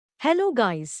Hello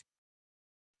guys.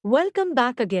 Welcome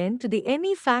back again to the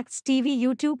Enny Facts TV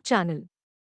YouTube channel.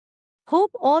 Hope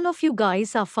all of you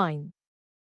guys are fine.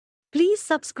 Please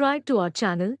subscribe to our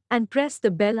channel and press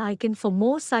the bell icon for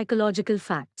more psychological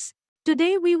facts.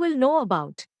 Today we will know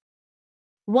about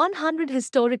 100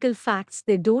 historical facts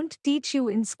they don't teach you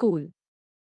in school.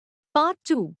 Part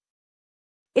 2.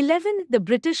 11. The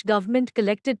British government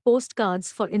collected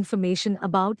postcards for information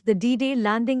about the D-Day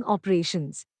landing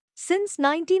operations. Since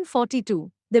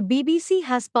 1942, the BBC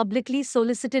has publicly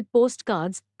solicited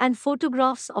postcards and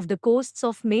photographs of the coasts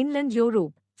of mainland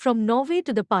Europe, from Norway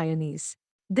to the Pyrenees.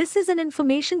 This is an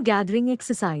information gathering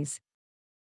exercise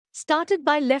started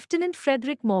by Lieutenant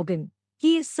Frederick Morgan.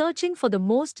 He is searching for the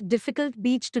most difficult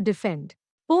beach to defend.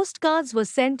 Postcards were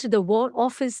sent to the War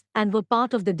Office and were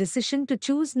part of the decision to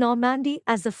choose Normandy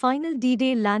as the final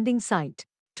D-Day landing site.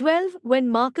 12. When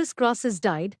Marcus Crassus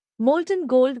died, molten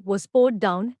gold was poured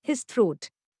down his throat.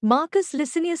 Marcus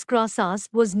Licinius Crassus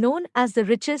was known as the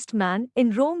richest man in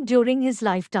Rome during his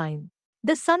lifetime.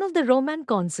 The son of the Roman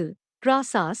consul,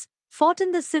 Crassus, fought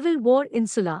in the civil war in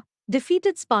Sulla,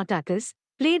 defeated Spartacus,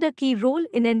 played a key role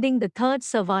in ending the Third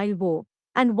Servile War,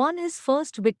 and won his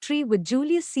first victory with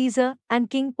Julius Caesar and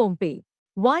King Pompey.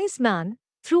 Wise man,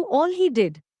 through all he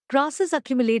did, Crassus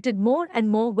accumulated more and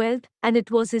more wealth, and it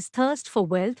was his thirst for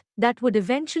wealth that would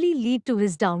eventually lead to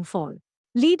his downfall.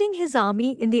 Leading his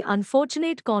army in the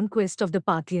unfortunate conquest of the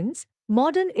Parthians,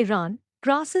 modern Iran,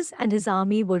 Crassus and his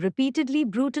army were repeatedly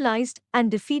brutalized and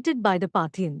defeated by the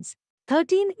Parthians.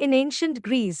 13. In ancient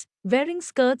Greece, wearing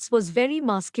skirts was very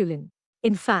masculine.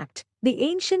 In fact, the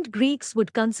ancient Greeks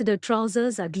would consider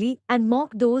trousers ugly and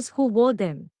mock those who wore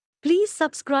them. Please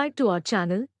subscribe to our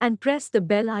channel and press the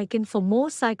bell icon for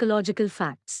more psychological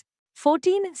facts.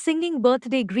 14. Singing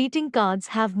birthday greeting cards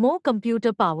have more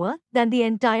computer power than the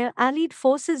entire Allied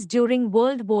forces during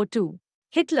World War II.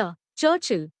 Hitler,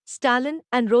 Churchill, Stalin,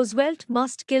 and Roosevelt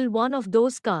must kill one of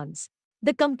those cards.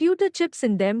 The computer chips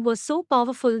in them were so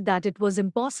powerful that it was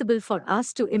impossible for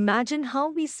us to imagine how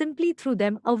we simply threw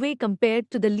them away compared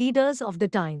to the leaders of the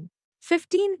time.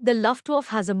 15. The Luftwaffe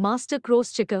has a master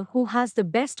crosschecker who has the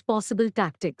best possible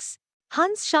tactics.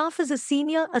 Hans Scharf is a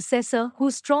senior assessor who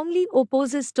strongly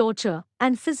opposes torture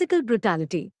and physical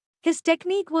brutality. His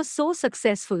technique was so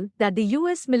successful that the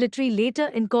US military later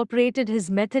incorporated his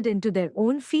method into their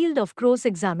own field of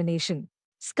cross-examination.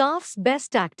 Scarf's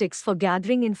best tactics for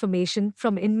gathering information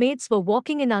from inmates were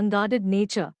walking in unguarded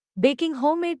nature, baking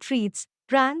homemade treats,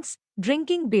 pranks,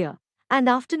 drinking beer, and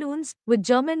afternoons with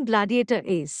German gladiator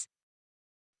Ace.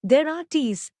 There are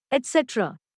teas,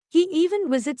 etc. He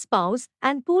even visits POWs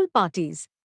and pool parties.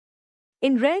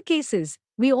 In rare cases,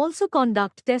 we also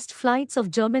conduct test flights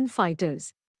of German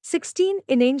fighters. 16.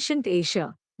 In ancient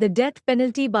Asia, the death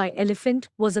penalty by elephant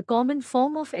was a common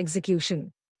form of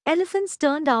execution. Elephants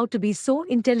turned out to be so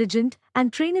intelligent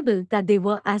and trainable that they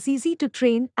were as easy to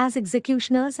train as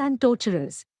executioners and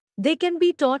torturers. They can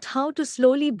be taught how to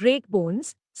slowly break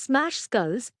bones, smash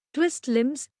skulls, twist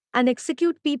limbs, and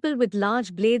execute people with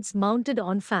large blades mounted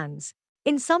on fans.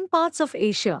 In some parts of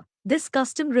Asia, this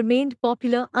custom remained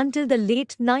popular until the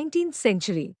late 19th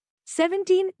century.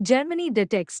 17. Germany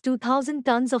detects 2,000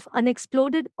 tons of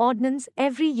unexploded ordnance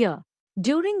every year.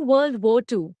 During World War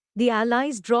II, the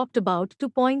Allies dropped about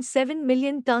 2.7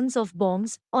 million tons of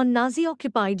bombs on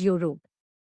Nazi-occupied Europe.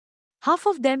 Half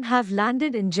of them have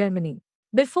landed in Germany.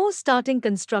 Before starting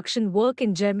construction work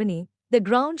in Germany, the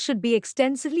ground should be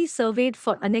extensively surveyed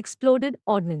for unexploded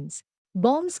ordnance.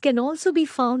 Bombs can also be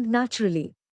found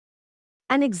naturally.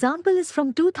 An example is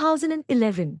from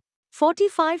 2011.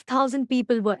 45,000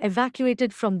 people were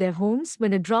evacuated from their homes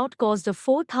when a drought caused a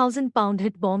 4,000-pound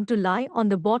hit bomb to lie on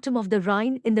the bottom of the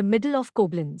Rhine in the middle of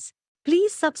Koblenz.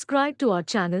 Please subscribe to our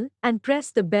channel and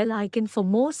press the bell icon for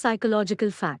more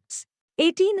psychological facts.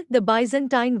 18. The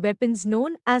Byzantine weapons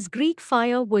known as Greek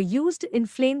fire were used in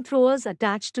flamethrowers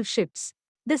attached to ships.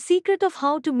 The secret of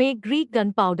how to make Greek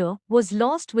gunpowder was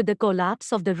lost with the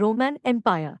collapse of the Roman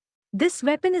Empire. This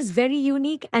weapon is very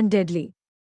unique and deadly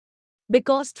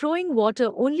because throwing water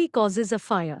only causes a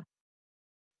fire.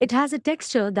 It has a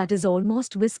texture that is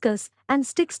almost viscous and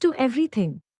sticks to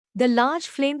everything. The large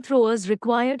flamethrowers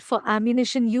required for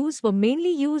ammunition use were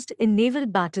mainly used in naval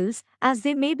battles as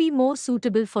they may be more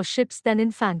suitable for ships than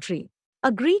infantry.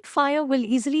 A Greek fire will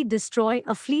easily destroy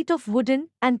a fleet of wooden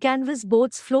and canvas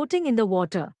boats floating in the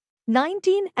water.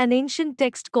 19. An ancient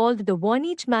text called the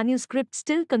Voynich manuscript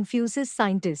still confuses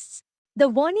scientists. The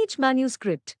Voynich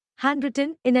manuscript,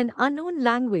 handwritten in an unknown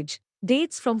language,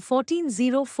 dates from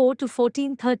 1404 to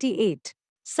 1438.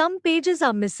 Some pages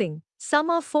are missing,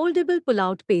 some are foldable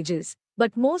pull-out pages,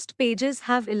 but most pages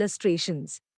have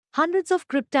illustrations. Hundreds of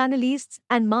cryptanalysts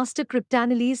and master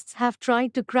cryptanalysts have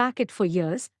tried to crack it for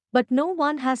years, but no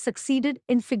one has succeeded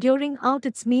in figuring out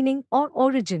its meaning or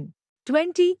origin.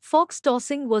 20. Fox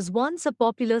tossing was once a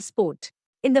popular sport.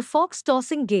 In the fox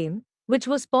tossing game, which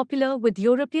was popular with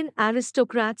European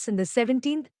aristocrats in the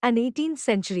 17th and 18th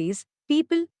centuries,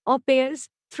 people, or pairs,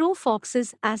 throw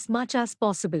foxes as much as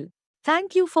possible.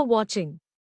 Thank you for watching.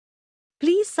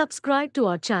 Please subscribe to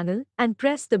our channel and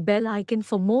press the bell icon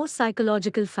for more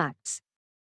psychological facts.